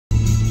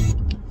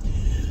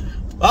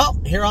Well,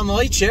 here on the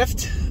late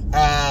shift,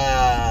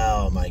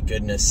 oh my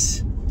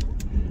goodness.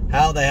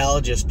 How the hell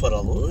just put a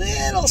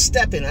little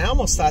step in. I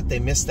almost thought they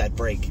missed that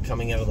break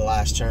coming out of the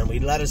last turn. We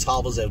let his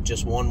hobbles out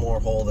just one more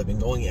hole. They've been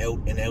going out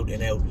and out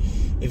and out.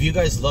 If you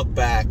guys look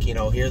back, you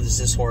know, here's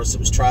this horse that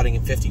was trotting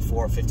in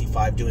 54,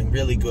 55, doing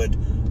really good.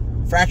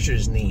 Fractured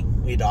his knee.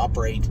 We had to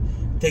operate,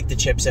 take the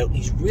chips out.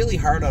 He's really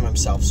hard on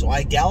himself, so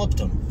I galloped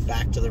him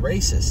back to the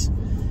races.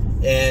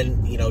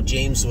 And, you know,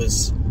 James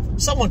was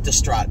somewhat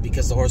distraught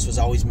because the horse was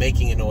always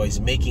making a noise,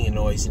 and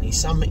he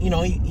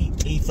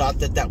thought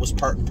that that was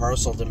part and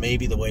parcel to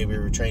maybe the way we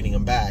were training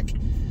him back.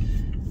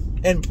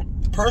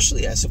 And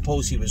partially, I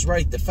suppose he was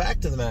right. The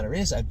fact of the matter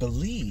is, I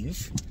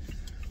believe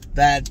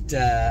that,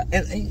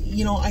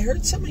 you know, I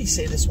heard somebody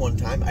say this one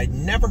time. I'd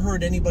never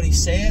heard anybody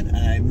say it, and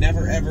I've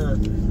never ever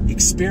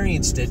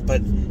experienced it,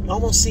 but it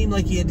almost seemed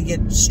like he had to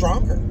get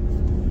stronger.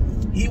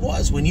 He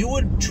was. When you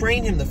would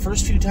train him the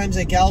first few times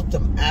I galloped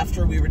him,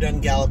 after we were done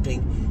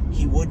galloping,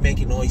 he would make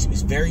a noise. He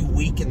was very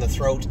weak in the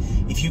throat.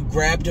 If you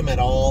grabbed him at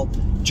all,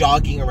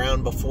 jogging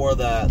around before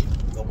the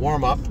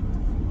warm-up,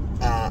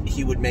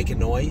 he would make a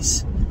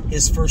noise.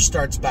 His first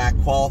starts back,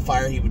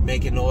 qualifier, he would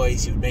make a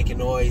noise, and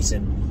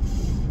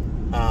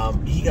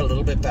he got a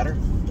little bit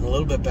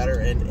better,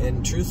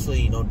 and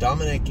truthfully, you know,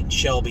 Dominic and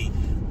Shelby,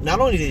 not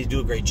only did they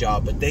do a great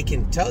job, but they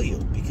can tell you,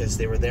 because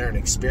they were there and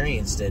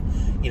experienced it.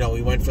 You know,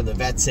 we went from the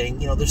vet saying,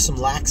 you know, there's some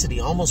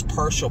laxity, almost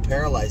partial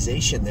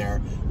paralyzation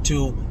there,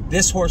 to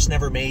this horse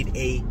never made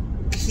a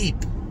peep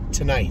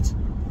tonight.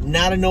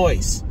 Not a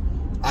noise.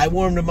 I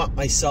warmed him up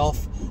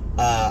myself.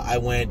 I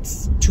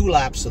went 2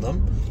 laps with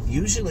him.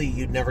 Usually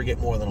you'd never get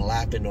more than a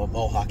lap into a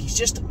Mohawk. He's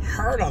just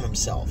hard on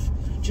himself.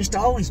 Just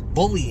always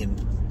bullying.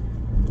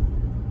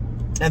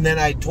 And then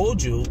I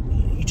told you,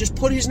 you just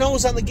put his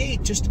nose on the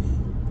gate.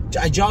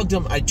 I jogged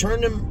him. I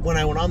turned him when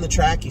I went on the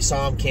track. You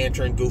saw him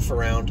canter and goof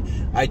around.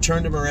 I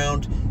turned him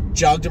around,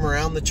 jogged him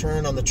around the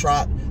turn on the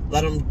trot,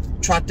 let him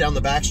trot down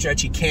the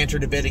backstretch. He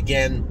cantered a bit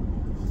again,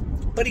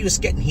 but he was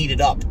getting heated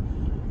up,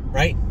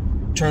 right?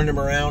 Turned him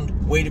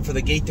around, waited for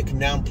the gate to come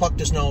down, plucked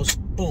his nose,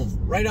 boom,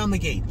 right on the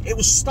gate. It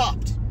was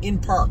stopped in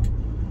park.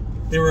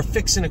 They were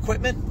fixing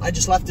equipment. I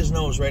just left his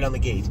nose right on the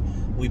gate.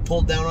 We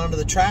pulled down onto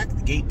the track.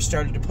 The gate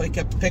started to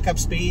pick up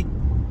speed.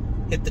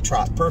 Hit the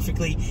trot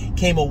perfectly,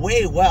 came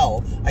away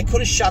well. I could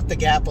have shot the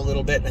gap a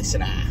little bit, and I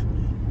said,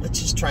 let's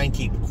just try and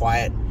keep it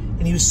quiet.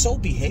 And he was so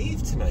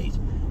behaved tonight.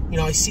 You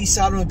know, I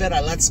seesawed him a bit.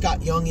 I let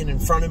Scott Young in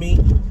front of me,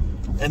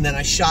 and then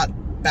I shot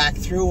back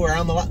through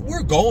around the line.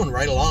 We're going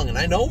right along, and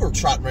I know we're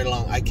trotting right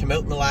along. I came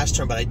out in the last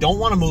turn, but I don't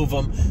want to move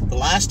him. The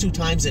last 2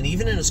 times, and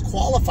even in his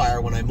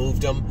qualifier when I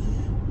moved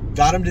him,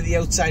 got him to the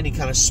outside, and he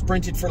kind of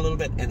sprinted for a little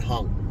bit and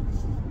hung.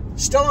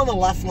 Still on the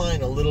left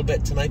line a little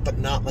bit tonight, but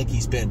not like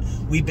he's been.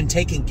 We've been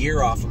taking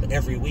gear off him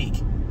every week.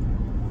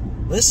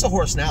 This is a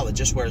horse now that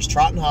just wears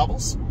trot and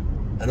hobbles,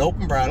 an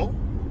open bridle,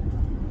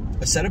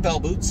 a set of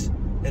bell boots,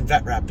 and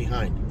vet wrap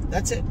behind.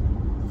 That's it.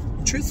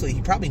 And truthfully,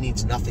 he probably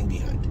needs nothing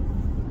behind.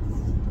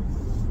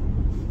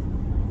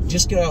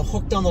 Just got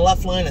hooked on the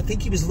left line. I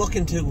think he was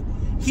looking to,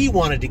 he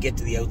wanted to get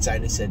to the outside,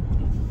 and I said,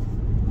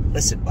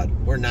 listen, bud,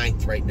 we're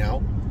 9th right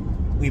now.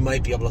 We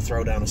might be able to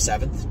throw down a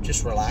 7th.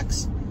 Just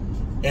relax.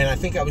 And I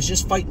think I was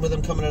just fighting with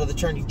him coming out of the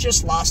turn. He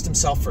just lost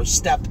himself for a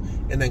step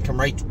and then come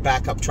right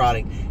back up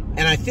trotting.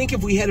 And I think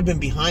if we had been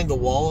behind the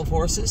wall of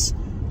horses,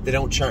 they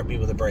don't chart me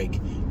with a break.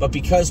 But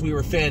because we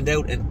were fanned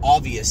out and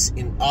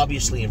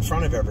obviously in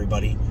front of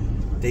everybody,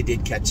 they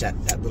did catch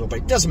that little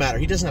break. Doesn't matter.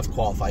 He doesn't have to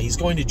qualify. He's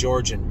going to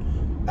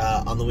Georgian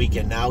on the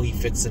weekend. Now he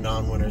fits the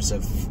non-winners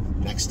of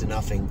next to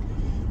nothing.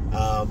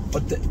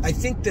 But I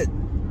think that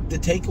the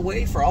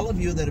takeaway for all of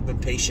you that have been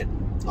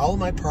patient, all of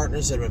my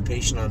partners that have been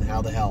patient on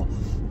How the Hell,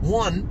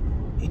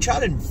 1, he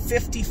trotted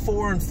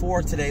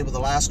 54-4 today with the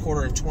last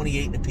quarter and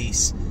 28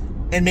 apiece,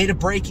 and made a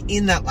break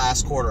in that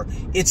last quarter.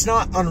 It's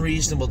not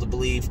unreasonable to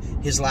believe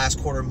his last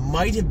quarter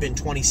might have been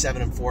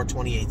 27-4,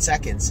 28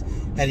 seconds,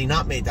 had he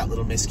not made that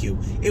little miscue.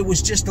 It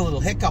was just a little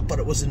hiccup, but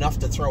it was enough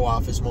to throw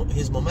off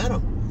his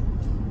momentum.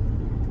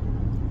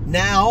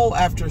 Now,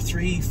 after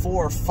 3,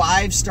 4,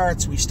 5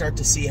 starts, we start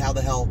to see How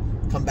the Hell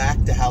come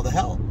back to How the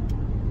Hell.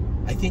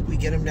 I think we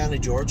get him down to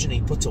Georgia and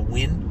he puts a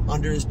win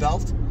under his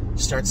belt,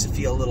 starts to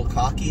feel a little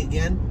cocky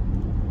again.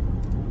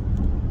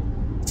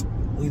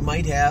 We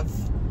might have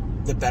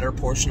the better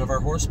portion of our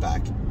horse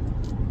back.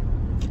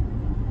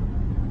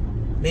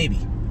 Maybe.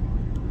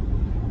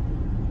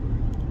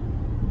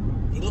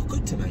 He looked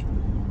good tonight.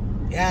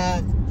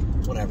 Yeah,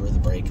 whatever, the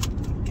break.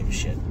 Didn't give a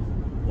shit.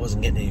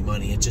 Wasn't getting any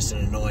money. It's just an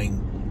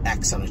annoying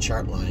X on a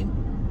chart line.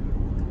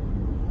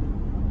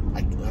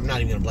 I'm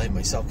not even going to blame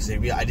myself because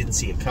I didn't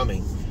see it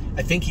coming.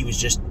 I think he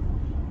just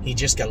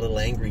got a little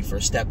angry for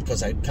a step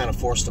because I kind of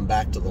forced him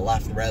back to the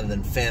left rather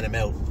than fan him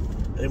out.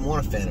 I didn't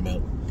want to fan him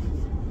out.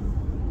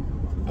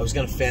 I was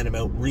going to fan him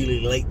out really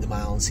late in the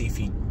mile and see if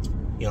he'd,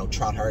 you know,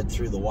 trot hard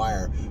through the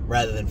wire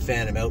rather than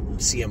fan him out and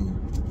see him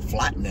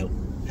flatten out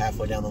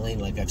halfway down the lane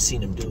like I've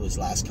seen him do his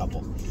last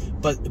couple.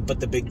 But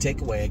the big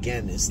takeaway,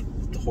 again, is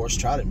the horse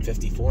trotted in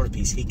 54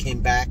 apiece. He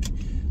came back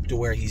to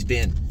where he's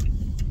been.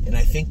 And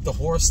I think the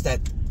horse that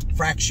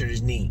fractured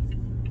his knee,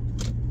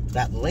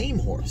 that lame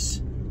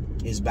horse,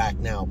 is back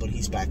now, but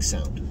he's back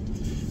sound.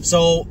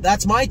 So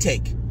that's my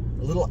take.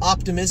 A little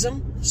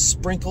optimism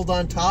sprinkled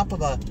on top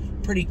of a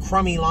pretty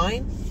crummy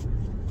line,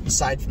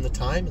 aside from the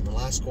time in the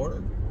last quarter,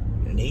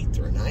 an 8th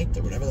or a 9th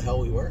or whatever the hell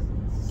we were.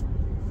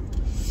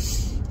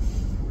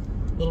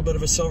 A little bit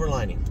of a silver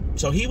lining.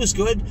 So he was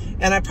good,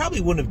 and I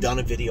probably wouldn't have done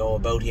a video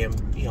about him.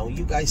 You know,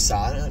 you guys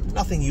saw it.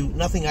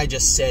 Nothing I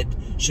just said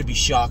should be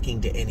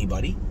shocking to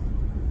anybody.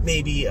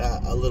 Maybe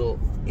a little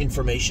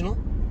informational.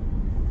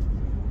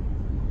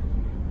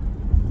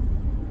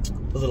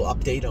 A little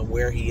update on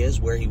where he is,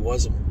 where he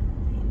was, and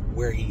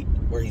where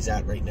he's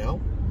at right now.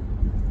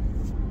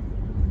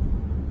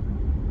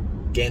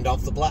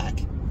 Gandalf the Black.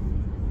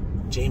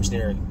 James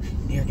near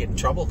getting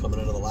trouble coming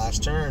out of the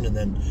last turn, and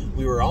then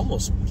we were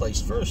almost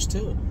placed first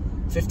too.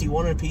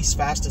 51 and a piece,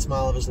 fastest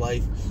mile of his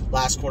life.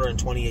 Last quarter in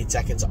 28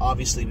 seconds.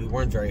 Obviously, we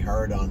weren't very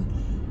hard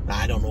on.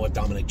 I don't know what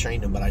Dominic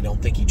trained him, but I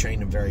don't think he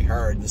trained him very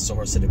hard. This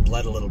horse had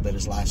bled a little bit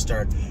his last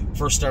start.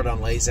 First start on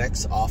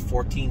Lasix, off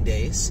 14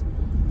 days.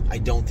 I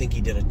don't think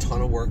he did a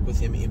ton of work with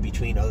him in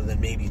between, other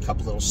than maybe a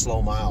couple little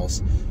slow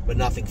miles, but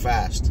nothing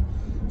fast.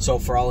 So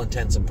for all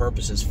intents and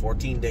purposes,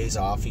 14 days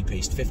off, he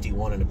paced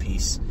 51 and a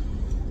piece.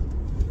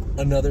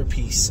 Another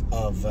piece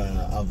of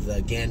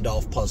the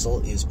Gandalf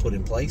puzzle is put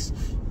in place,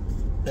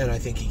 and I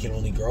think he can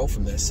only grow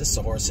from this. This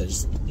horse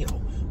is, you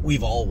know,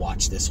 we've all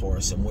watched this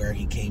horse and where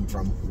he came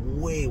from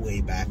way,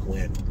 way back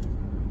when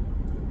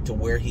to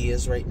where he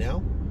is right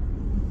now.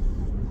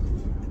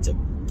 It's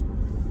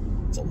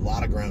a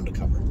lot of ground to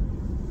cover,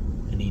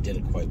 and he did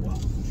it quite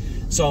well.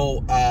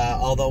 So,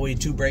 although we had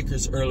 2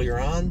 breakers earlier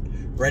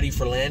on, ready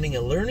for landing,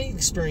 a learning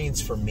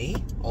experience for me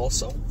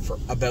also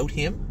about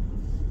him.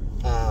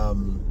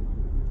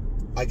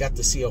 I got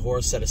to see a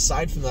horse that,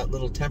 aside from that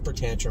little temper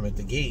tantrum at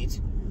the gate,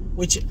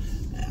 which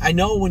I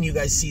know when you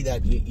guys see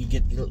that, you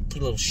get a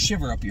little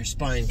shiver up your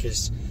spine,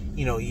 because,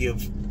 you know,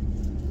 you've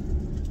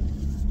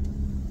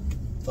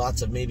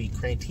thoughts of maybe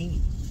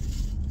Crantini,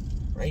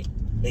 right?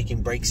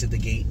 Making breaks at the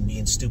gate and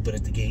being stupid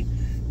at the gate.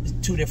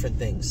 Two different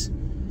things.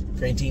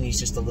 Crantini's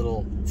just a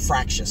little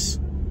fractious.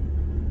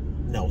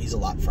 No, he's a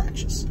lot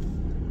fractious.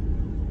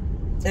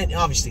 And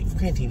obviously,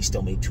 Crantini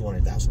still made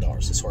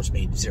 $200,000. This horse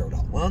made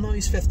 $0. Well, no,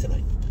 he's 5th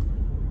tonight.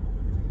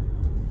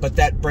 But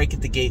that break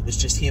at the gate was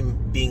just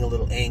him being a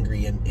little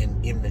angry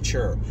and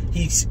immature.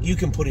 You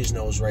can put his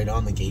nose right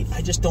on the gate.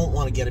 I just don't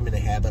want to get him in a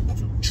habit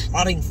of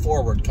trotting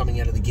forward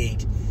coming out of the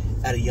gate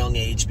at a young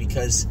age,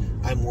 because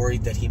I'm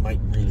worried that he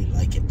might really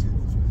like it.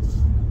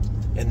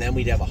 And then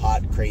we'd have a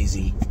hot,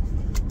 crazy,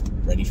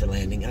 ready for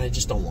landing, and I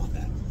just don't want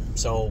that.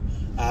 So,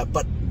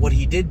 but what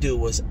he did do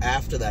was,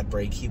 after that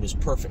break, he was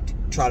perfect.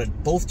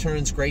 Trotted both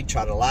turns great,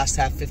 trotted last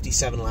half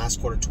 57,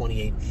 last quarter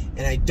 28,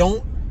 and I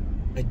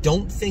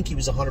don't think he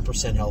was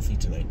 100% healthy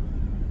tonight.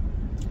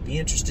 Be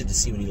interested to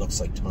see what he looks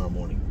like tomorrow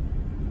morning.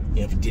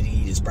 You know, did he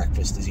eat his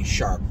breakfast? Is he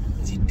sharp?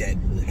 Is he dead,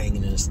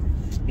 hanging in his,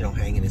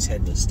 hanging his head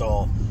in the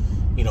stall?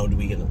 You know,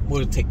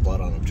 we'll take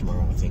blood on him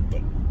tomorrow, I think.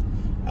 But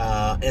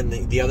and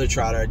the other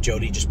trotter,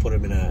 Jody, just put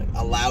him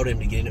allowed him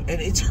to get in,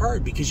 and it's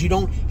hard because he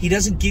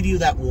doesn't give you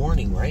that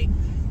warning, right?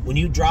 When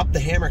you drop the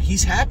hammer,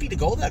 he's happy to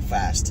go that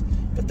fast,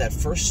 but that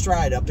first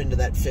stride up into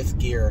that 5th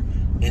gear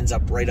ends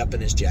up right up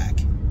in his jack,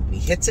 and he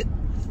hits it.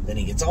 Then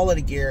he gets all out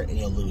of gear, and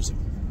you'll lose him.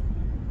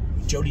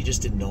 Jody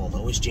just didn't know him.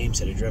 I wish James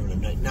had driven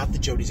him. Not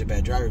that Jody's a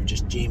bad driver,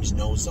 just James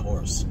knows the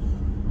horse.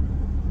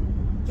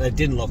 And it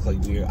didn't look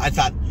like we were. I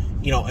thought,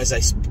 as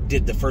I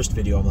did the first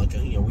video, I'm like,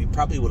 we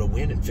probably would have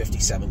won in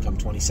 57 come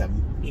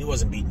 27. He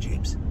wasn't beating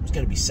James. He was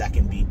going to be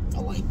second, beat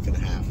a length and a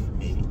half,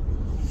 maybe.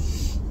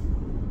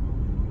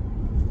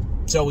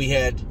 So we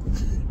had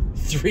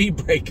 3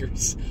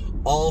 breakers.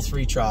 All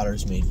 3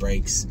 trotters made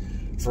breaks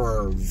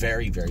for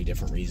very, very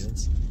different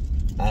reasons.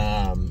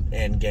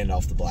 And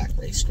Gandalf the Black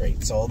raced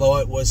great. So although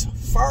it was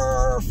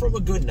far from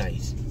a good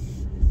night,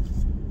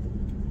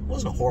 it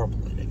wasn't a horrible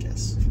night, I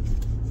guess.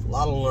 A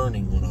lot of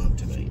learning went on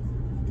tonight.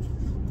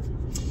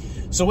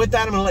 So with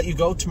that, I'm going to let you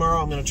go. Tomorrow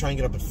I'm going to try and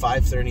get up at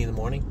 5:30 in the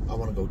morning. I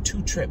want to go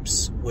 2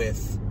 trips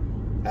with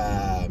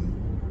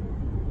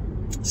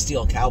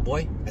Steel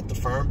Cowboy at the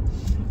farm.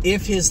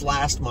 If his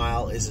last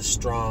mile is as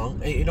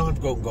strong, you don't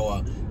have to go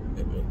a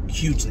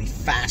hugely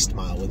fast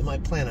mile with him. I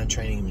plan on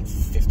training him in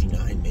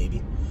 59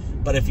 maybe.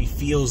 But if he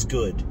feels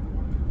good,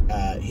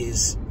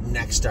 his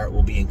next start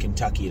will be in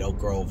Kentucky at Oak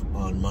Grove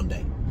on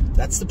Monday.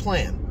 That's the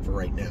plan for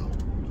right now.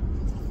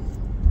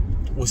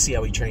 We'll see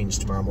how he trains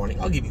tomorrow morning.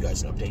 I'll give you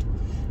guys an update.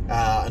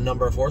 A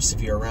number of horses,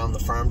 if you're around the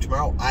farm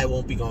tomorrow. I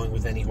won't be going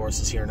with any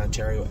horses here in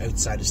Ontario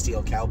outside of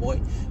Steel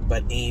Cowboy,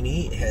 but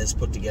Amy has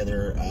put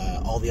together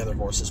all the other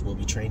horses we'll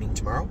be training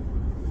tomorrow.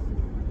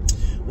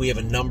 We have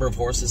a number of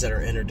horses that are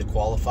entered to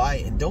qualify,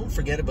 and don't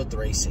forget about the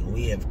racing.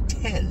 We have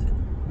 10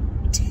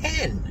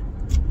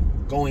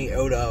 going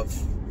out of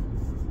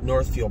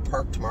Northfield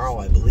Park tomorrow,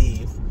 I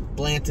believe.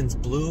 Blanton's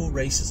Blue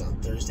races on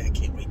Thursday. I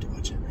can't wait to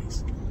watch that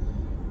race.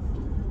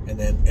 And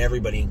then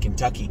everybody in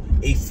Kentucky.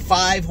 A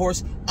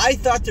 5-horse. I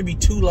thought there'd be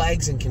 2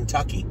 legs in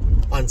Kentucky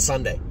on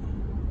Sunday.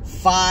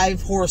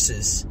 5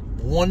 horses,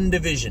 1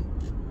 division.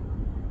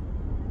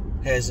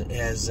 Has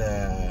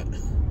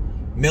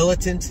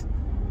Militant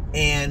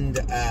and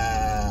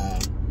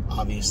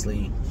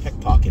obviously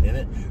Pickpocket in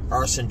it.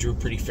 Arson drew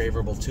pretty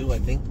favorable too, I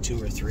think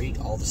 2 or 3,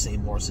 all the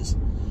same horses.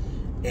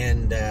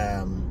 And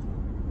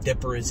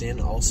Dipper is in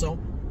also.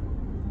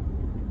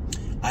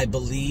 I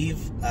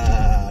believe,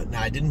 now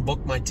I didn't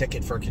book my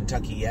ticket for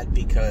Kentucky yet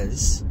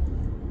because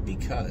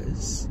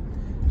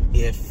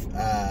if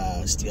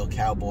Steel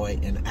Cowboy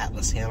and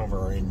Atlas Hanover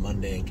are in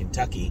Monday in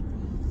Kentucky,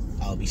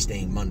 I'll be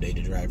staying Monday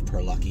to drive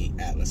Per Lucky,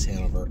 Atlas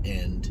Hanover,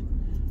 and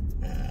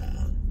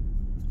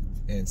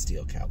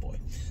Steel Cowboy.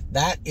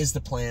 That is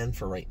the plan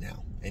for right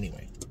now.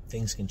 Anyway,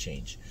 things can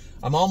change.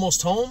 I'm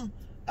almost home.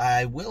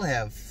 I will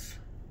have,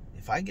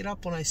 if I get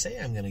up when I say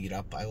I'm going to get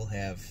up, I will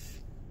have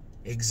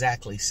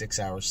exactly 6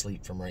 hours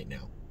sleep from right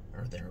now,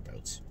 or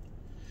thereabouts.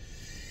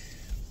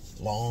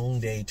 Long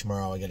day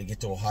tomorrow. I got to get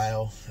to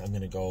Ohio. I'm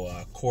going to go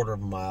a quarter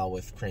of a mile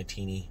with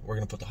Crantini. We're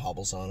going to put the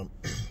hobbles on him,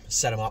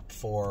 set him up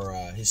for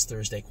his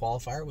Thursday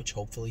qualifier, which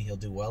hopefully he'll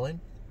do well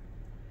in.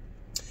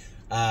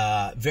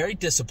 Very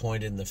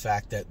disappointed in the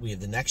fact that we have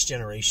the Next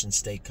Generation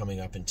Stake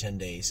coming up in 10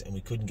 days, and we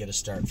couldn't get a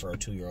start for our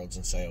 2-year-olds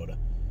in Scioto.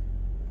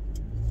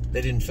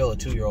 They didn't fill a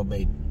 2-year-old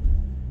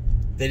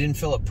maiden. They didn't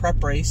fill a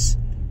prep race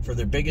for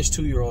their biggest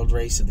 2-year-old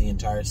race of the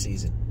entire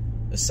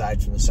season,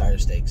 aside from the Sire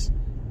Stakes.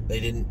 They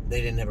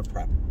didn't have a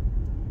prep.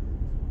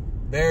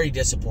 Very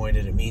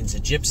disappointed. It means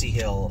that Gypsy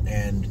Hill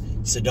and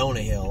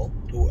Sedona Hill,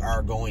 who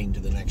are going to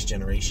the Next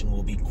Generation,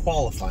 will be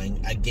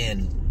qualifying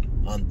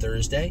again on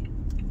Thursday.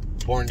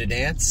 Born to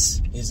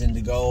Dance is in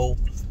to go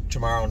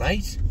tomorrow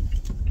night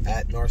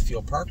at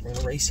Northfield Park. We're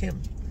going to race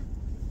him.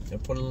 Going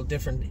to put a little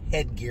different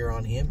headgear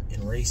on him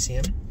and race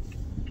him.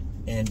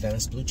 And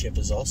Venice Blue Chip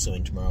is also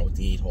in tomorrow with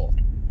the 8-hole.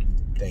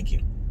 Thank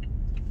you.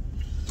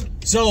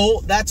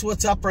 So that's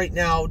what's up right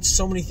now.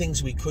 So many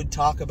things we could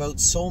talk about.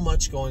 So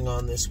much going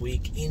on this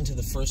week into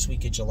the first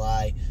week of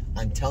July.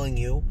 I'm telling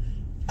you,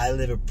 I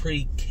live a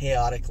pretty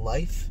chaotic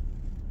life.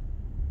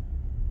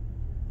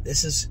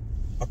 This is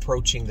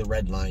approaching the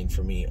red line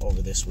for me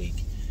over this week.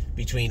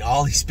 Between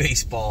Ollie's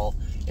baseball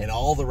and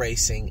all the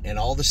racing and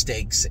all the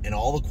stakes and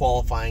all the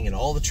qualifying and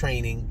all the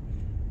training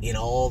in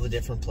all the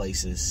different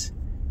places,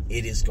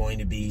 it is going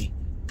to be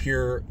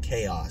pure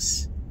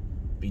chaos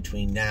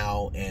between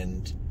now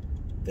and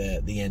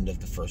the end of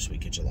the first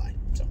week of July.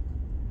 So,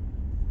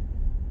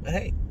 but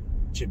hey,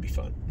 it should be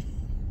fun.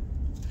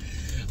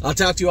 I'll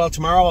talk to you all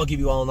tomorrow. I'll give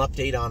you all an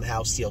update on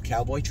how Steel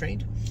Cowboy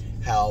trained,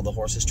 how the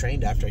horses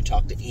trained after I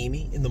talked to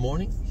Amy in the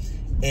morning,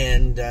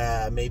 and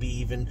maybe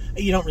even,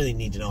 you don't really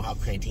need to know how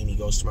Crantini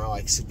goes tomorrow.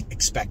 I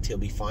expect he'll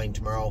be fine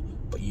tomorrow,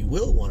 but you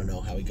will want to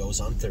know how he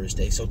goes on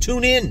Thursday, so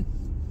tune in.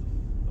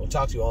 I'll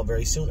talk to you all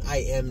very soon. I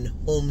am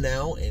home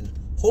now, and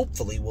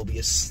hopefully will be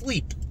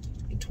asleep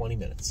in 20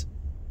 minutes.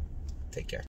 Take care.